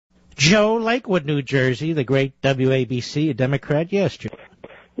Joe, Lakewood, New Jersey, the great WABC, a Democrat. Yes, Joe.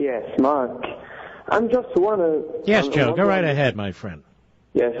 Yes, Mark. I'm just wanna. Yes, Joe. Go right ahead, my friend.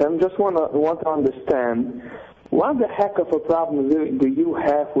 Yes, I'm just want to understand what the heck of a problem do you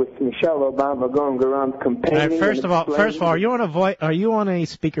have with Michelle Obama going around campaigning? First of all, are you on a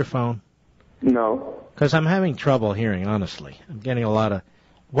speakerphone? No. Because I'm having trouble hearing. Honestly, I'm getting a lot of.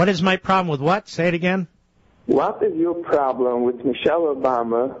 What is my problem with what? Say it again. What is your problem with Michelle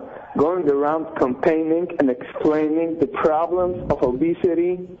Obama going around campaigning and explaining the problems of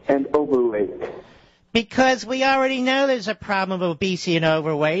obesity and overweight? Because we already know there's a problem of obesity and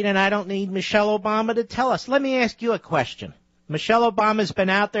overweight, and I don't need Michelle Obama to tell us. Let me ask you a question. Michelle Obama's been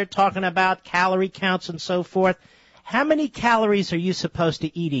out there talking about calorie counts and so forth. How many calories are you supposed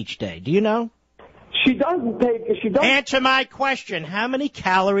to eat each day? Do you know? She doesn't. Answer my question. How many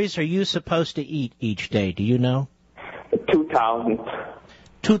calories are you supposed to eat each day? Do you know? 2,000.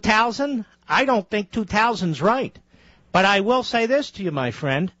 2,000? I don't think 2,000's right. But I will say this to you, my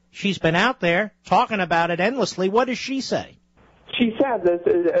friend. She's been out there talking about it endlessly. What does she say? She said this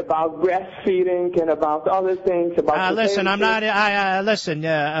about breastfeeding and about other things. Listen, I'm not.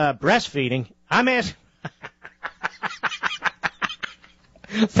 Breastfeeding. I'm asking.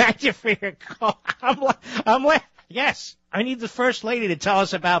 Thank you for your call. Yes, I need the First Lady to tell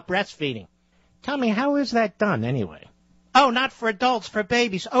us about breastfeeding. Tell me, how is that done anyway? Oh, not for adults, for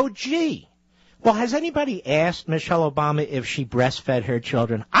babies. Oh, gee. Well, has anybody asked Michelle Obama if she breastfed her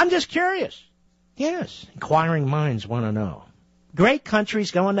children? I'm just curious. Yes, inquiring minds want to know. Great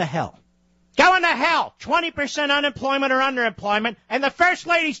countries going to hell. Going to hell! 20% unemployment or underemployment, and the First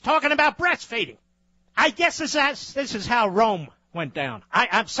Lady's talking about breastfeeding. I guess this is how Rome went down.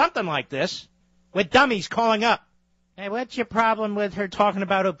 I'm something like this, with dummies calling up. Hey, what's your problem with her talking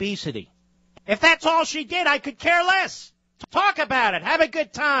about obesity? If that's all she did, I could care less. Talk about it. Have a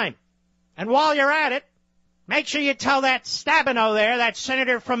good time. And while you're at it, make sure you tell that Stabenow there, that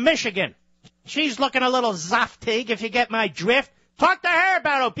senator from Michigan. She's looking a little zaftig, if you get my drift. Talk to her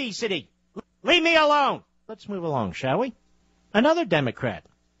about obesity. Leave me alone. Let's move along, shall we? Another Democrat.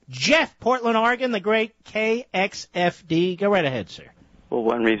 Jeff, Portland, Oregon, the great KXFD. Go right ahead, sir. Well,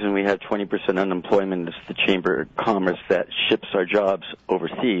 one reason we have 20% unemployment is the Chamber of Commerce that ships our jobs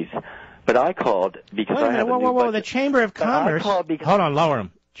overseas. But I called because I have a new budget. The Chamber of Commerce. Hold on, lower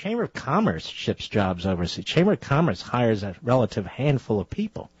him. Chamber of Commerce ships jobs overseas. Chamber of Commerce hires a relative handful of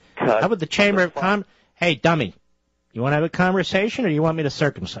people. How would the Chamber of Commerce? Hey, dummy, you want to have a conversation or you want me to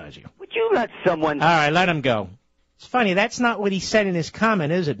circumcise you? Would you let someone? All right, let him go. It's funny, that's not what he said in his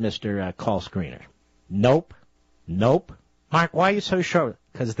comment, is it, Mr. Call Screener? Nope. Mark, why are you so sure?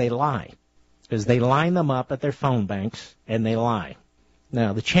 Because they lie. Because they line them up at their phone banks, and they lie.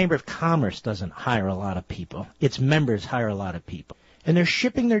 Now, the Chamber of Commerce doesn't hire a lot of people. Its members hire a lot of people. And they're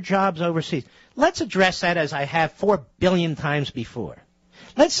shipping their jobs overseas. Let's address that as I have 4 billion times before.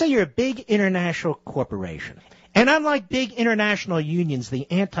 Let's say you're a big international corporation. And unlike big international unions, the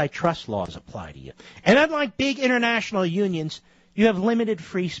antitrust laws apply to you. And unlike big international unions, you have limited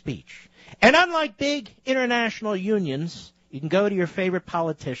free speech. And unlike big international unions, you can go to your favorite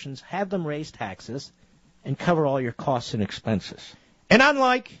politicians, have them raise taxes, and cover all your costs and expenses. And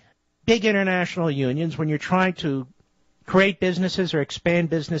unlike big international unions, when you're trying to create businesses or expand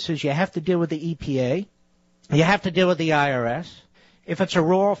businesses, you have to deal with the EPA. You have to deal with the IRS. If it's a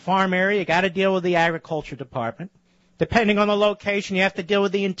rural farm area, you got to deal with the Agriculture Department. Depending on the location, you have to deal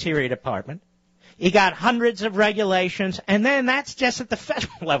with the Interior Department. You got hundreds of regulations, and then that's just at the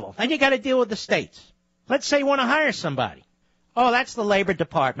federal level. Then you got to deal with the states. Let's say you want to hire somebody. Oh, that's the Labor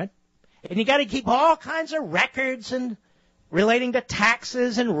Department. And you got to keep all kinds of records and relating to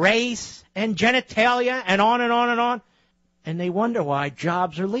taxes and race and genitalia and on and on and on. And they wonder why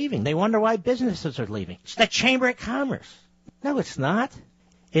jobs are leaving. They wonder why businesses are leaving. It's the Chamber of Commerce. No, it's not.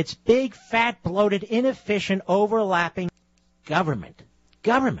 It's big, fat, bloated, inefficient, overlapping government.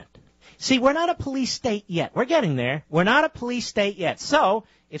 See, we're not a police state yet. We're getting there. We're not a police state yet. So,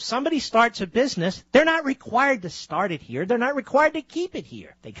 if somebody starts a business, they're not required to start it here. They're not required to keep it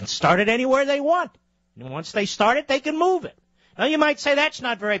here. They can start it anywhere they want. And once they start it, they can move it. Now, you might say that's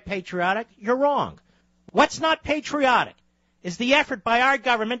not very patriotic. You're wrong. What's not patriotic is the effort by our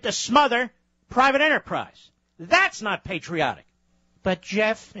government to smother private enterprise. That's not patriotic. But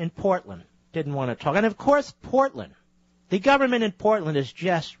Jeff in Portland didn't want to talk. And, of course, Portland. The government in Portland is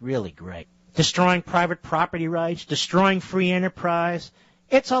just really great. Destroying private property rights, destroying free enterprise.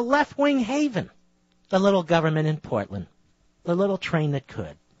 It's a left-wing haven. The little government in Portland. The little train that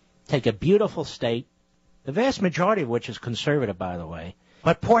could. Take a beautiful state, the vast majority of which is conservative, by the way,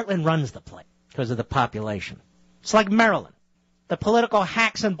 but Portland runs the place because of the population. It's like Maryland. The political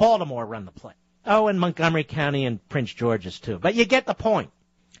hacks in Baltimore run the place. Oh, and Montgomery County and Prince George's, too. But you get the point.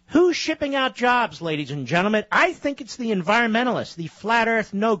 Who's shipping out jobs, ladies and gentlemen? I think it's the environmentalists, the flat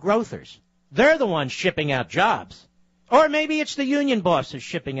earth no-growthers. They're the ones shipping out jobs. Or maybe it's the union bosses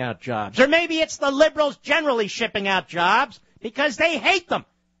shipping out jobs. Or maybe it's the liberals generally shipping out jobs because they hate them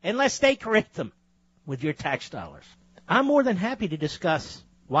unless they create them with your tax dollars. I'm more than happy to discuss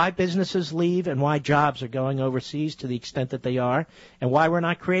why businesses leave and why jobs are going overseas to the extent that they are and why we're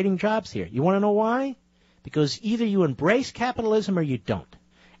not creating jobs here. You want to know why? Because either you embrace capitalism or you don't.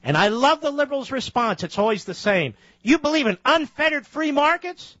 And I love the liberals' response. It's always the same. You believe in unfettered free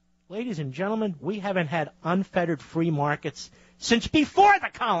markets? Ladies and gentlemen, we haven't had unfettered free markets since before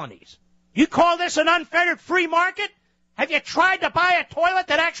the colonies. You call this an unfettered free market? Have you tried to buy a toilet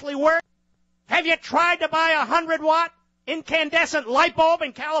that actually works? Have you tried to buy a 100-watt incandescent light bulb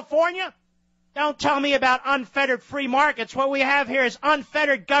in California? Don't tell me about unfettered free markets. What we have here is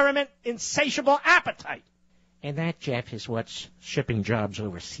unfettered government insatiable appetite. And that, Jeff, is what's shipping jobs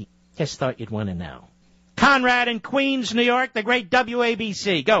overseas. Just thought you'd want to know. Conrad in Queens, New York, the great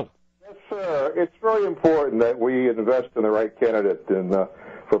WABC. Go. Yes, sir. It's very important that we invest in the right candidate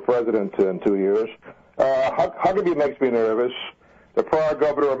for president in 2 years. Huckabee makes me nervous. The prior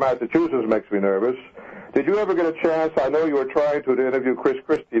governor of Massachusetts makes me nervous. Did you ever get a chance? I know you were trying to interview Chris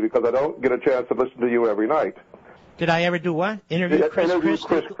Christie because I don't get a chance to listen to you every night. Did I ever do what? Interview Chris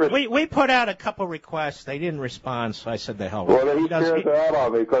Christie? We put out a couple requests. They didn't respond, so I said the hell with it. Well, he scares the hell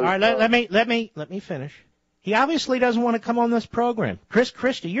out of me. All right, let me finish. He obviously doesn't want to come on this program. Chris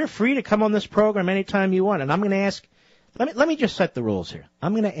Christie, you're free to come on this program anytime you want, and I'm going to ask. Let me just set the rules here.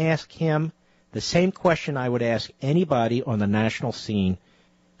 I'm going to ask him the same question I would ask anybody on the national scene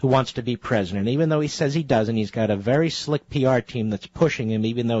who wants to be president. Even though he says he doesn't, he's got a very slick PR team that's pushing him,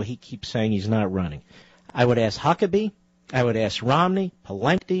 even though he keeps saying he's not running. I would ask Huckabee, I would ask Romney,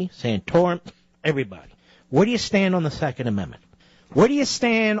 Pawlenty, Santorum, everybody. Where do you stand on the Second Amendment? Where do you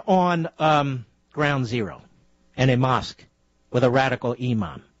stand on Ground Zero and a mosque with a radical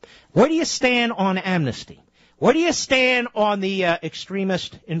imam? Where do you stand on amnesty? Where do you stand on the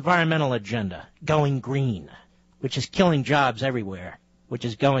extremist environmental agenda, going green, which is killing jobs everywhere, which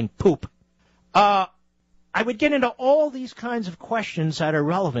is going poop? I would get into all these kinds of questions that are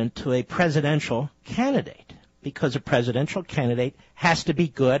relevant to a presidential candidate, because a presidential candidate has to be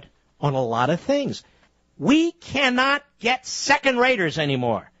good on a lot of things. We cannot get second-raters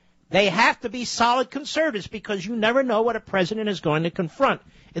anymore. They have to be solid conservatives because you never know what a president is going to confront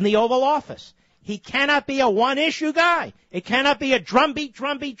in the Oval Office. He cannot be a one-issue guy. It cannot be a drumbeat,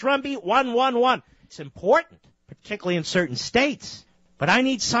 1-1-1. It's important, particularly in certain states. But I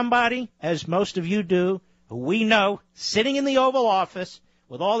need somebody, as most of you do, who we know, sitting in the Oval Office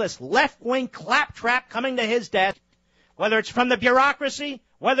with all this left-wing claptrap coming to his desk, whether it's from the bureaucracy,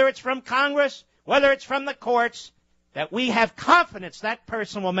 whether it's from Congress, whether it's from the courts, that we have confidence that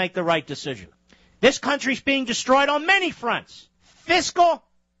person will make the right decision. This country's being destroyed on many fronts. Fiscal,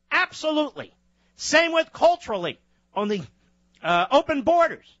 absolutely. Same with culturally, on the open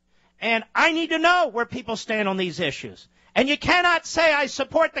borders. And I need to know where people stand on these issues. And you cannot say I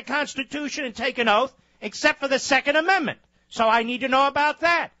support the Constitution and take an oath, except for the Second Amendment. So I need to know about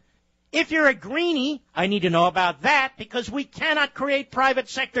that. If you're a greenie, I need to know about that, because we cannot create private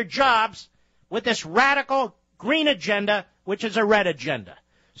sector jobs with this radical green agenda, which is a red agenda.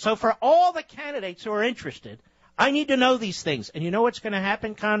 So for all the candidates who are interested, I need to know these things. And you know what's going to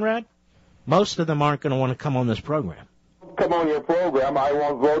happen, Conrad? Most of them aren't going to want to come on this program. Come on your program, I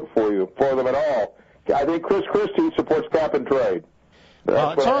won't vote for them at all. I think Chris Christie supports cap and trade.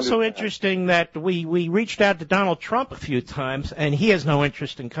 Well, it's also interesting that we reached out to Donald Trump a few times, and he has no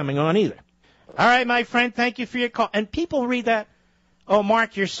interest in coming on either. All right, my friend, thank you for your call. And people read that, oh,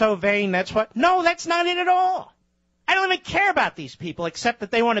 Mark, you're so vain, that's what. No, that's not it at all. I don't even care about these people, except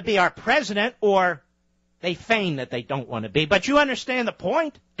that they want to be our president, or they feign that they don't want to be. But you understand the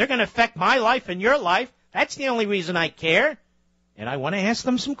point. They're going to affect my life and your life. That's the only reason I care. And I want to ask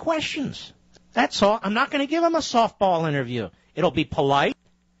them some questions. That's all. I'm not going to give them a softball interview. It'll be polite,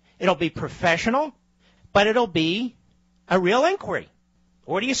 it'll be professional, but it'll be a real inquiry.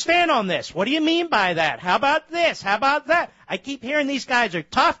 Where do you stand on this? What do you mean by that? How about this? How about that? I keep hearing these guys are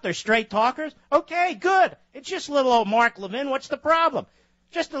tough, they're straight talkers. Okay, good. It's just little old Mark Levin. What's the problem?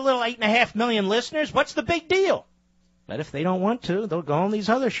 Just a little 8.5 million listeners. What's the big deal? But if they don't want to, they'll go on these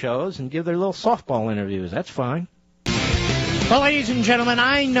other shows and give their little softball interviews. That's fine. Well, ladies and gentlemen,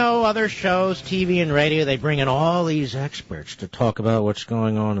 I know other shows, TV and radio, they bring in all these experts to talk about what's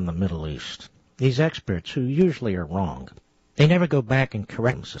going on in the Middle East. These experts who usually are wrong. They never go back and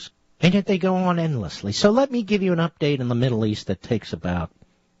correct us. And yet they go on endlessly. So let me give you an update in the Middle East that takes about,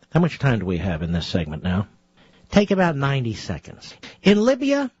 how much time do we have in this segment now? Take about 90 seconds. In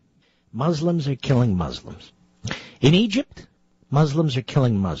Libya, Muslims are killing Muslims. In Egypt, Muslims are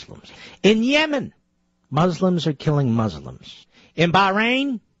killing Muslims. In Yemen, Muslims are killing Muslims. In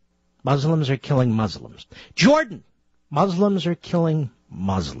Bahrain, Muslims are killing Muslims. Jordan, Muslims are killing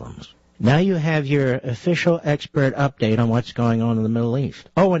Muslims. Now you have your official expert update on what's going on in the Middle East.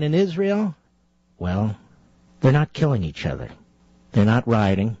 Oh, and in Israel? Well, they're not killing each other. They're not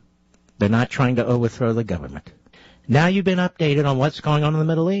rioting. They're not trying to overthrow the government. Now you've been updated on what's going on in the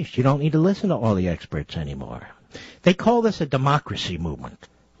Middle East. You don't need to listen to all the experts anymore. They call this a democracy movement.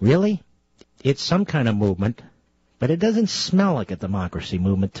 Really? It's some kind of movement, but it doesn't smell like a democracy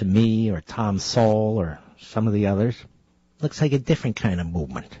movement to me or Tom Sowell or some of the others. Looks like a different kind of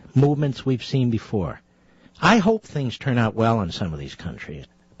movement. Movements we've seen before. I hope things turn out well in some of these countries.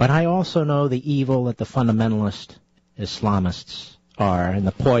 But I also know the evil that the fundamentalist Islamists are and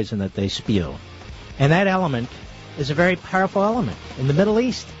the poison that they spew. And that element is a very powerful element in the Middle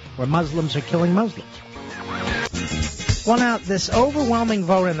East where Muslims are killing Muslims. Well, now, this overwhelming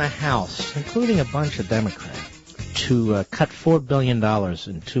vote in the House, including a bunch of Democrats, to cut $4 billion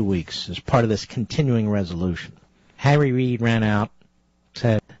in 2 weeks as part of this continuing resolution. Harry Reid ran out,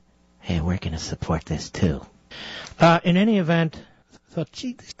 said, hey, we're going to support this too. In any event, I thought,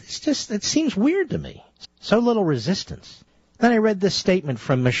 gee, it seems weird to me. So little resistance. Then I read this statement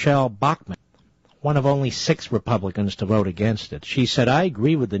from Michelle Bachmann, one of only 6 Republicans to vote against it. She said, I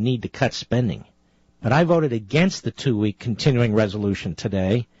agree with the need to cut spending, but I voted against the 2-week continuing resolution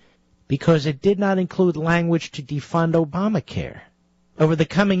today because it did not include language to defund Obamacare. Over the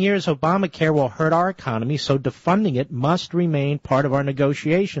coming years, Obamacare will hurt our economy, so defunding it must remain part of our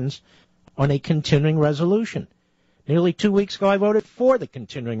negotiations on a continuing resolution. Nearly 2 weeks ago, I voted for the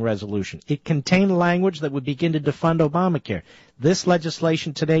continuing resolution. It contained language that would begin to defund Obamacare. This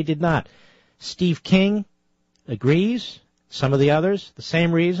legislation today did not. Steve King agrees. Some of the others, the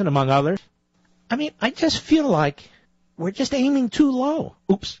same reason, among others. I mean, I just feel like we're just aiming too low.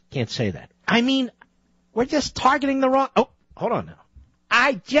 Oops, can't say that. I mean, we're just targeting the wrong... Oh, hold on now.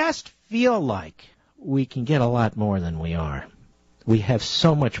 I just feel like we can get a lot more than we are. We have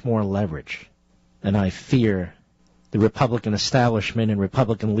so much more leverage than I fear the Republican establishment and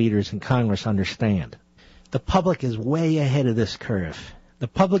Republican leaders in Congress understand. The public is way ahead of this curve. The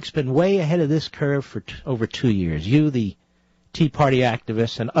public's been way ahead of this curve for over 2 years. You, the Tea Party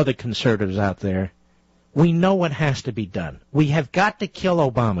activists, and other conservatives out there, we know what has to be done. We have got to kill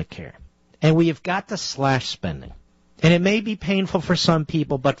Obamacare, and we have got to slash spending. And it may be painful for some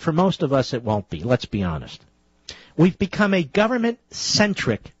people, but for most of us it won't be. Let's be honest. We've become a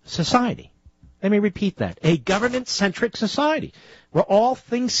government-centric society. Let me repeat that. A government-centric society where all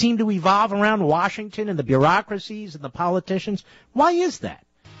things seem to evolve around Washington and the bureaucracies and the politicians. Why is that?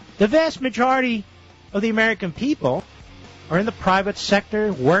 The vast majority of the American people are in the private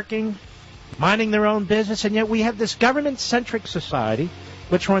sector, working, minding their own business, and yet we have this government-centric society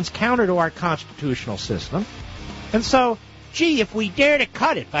which runs counter to our constitutional system. And so, gee, if we dare to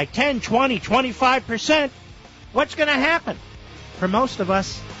cut it by 10, 20, 25%, what's going to happen? For most of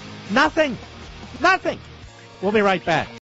us, nothing. Nothing. We'll be right back.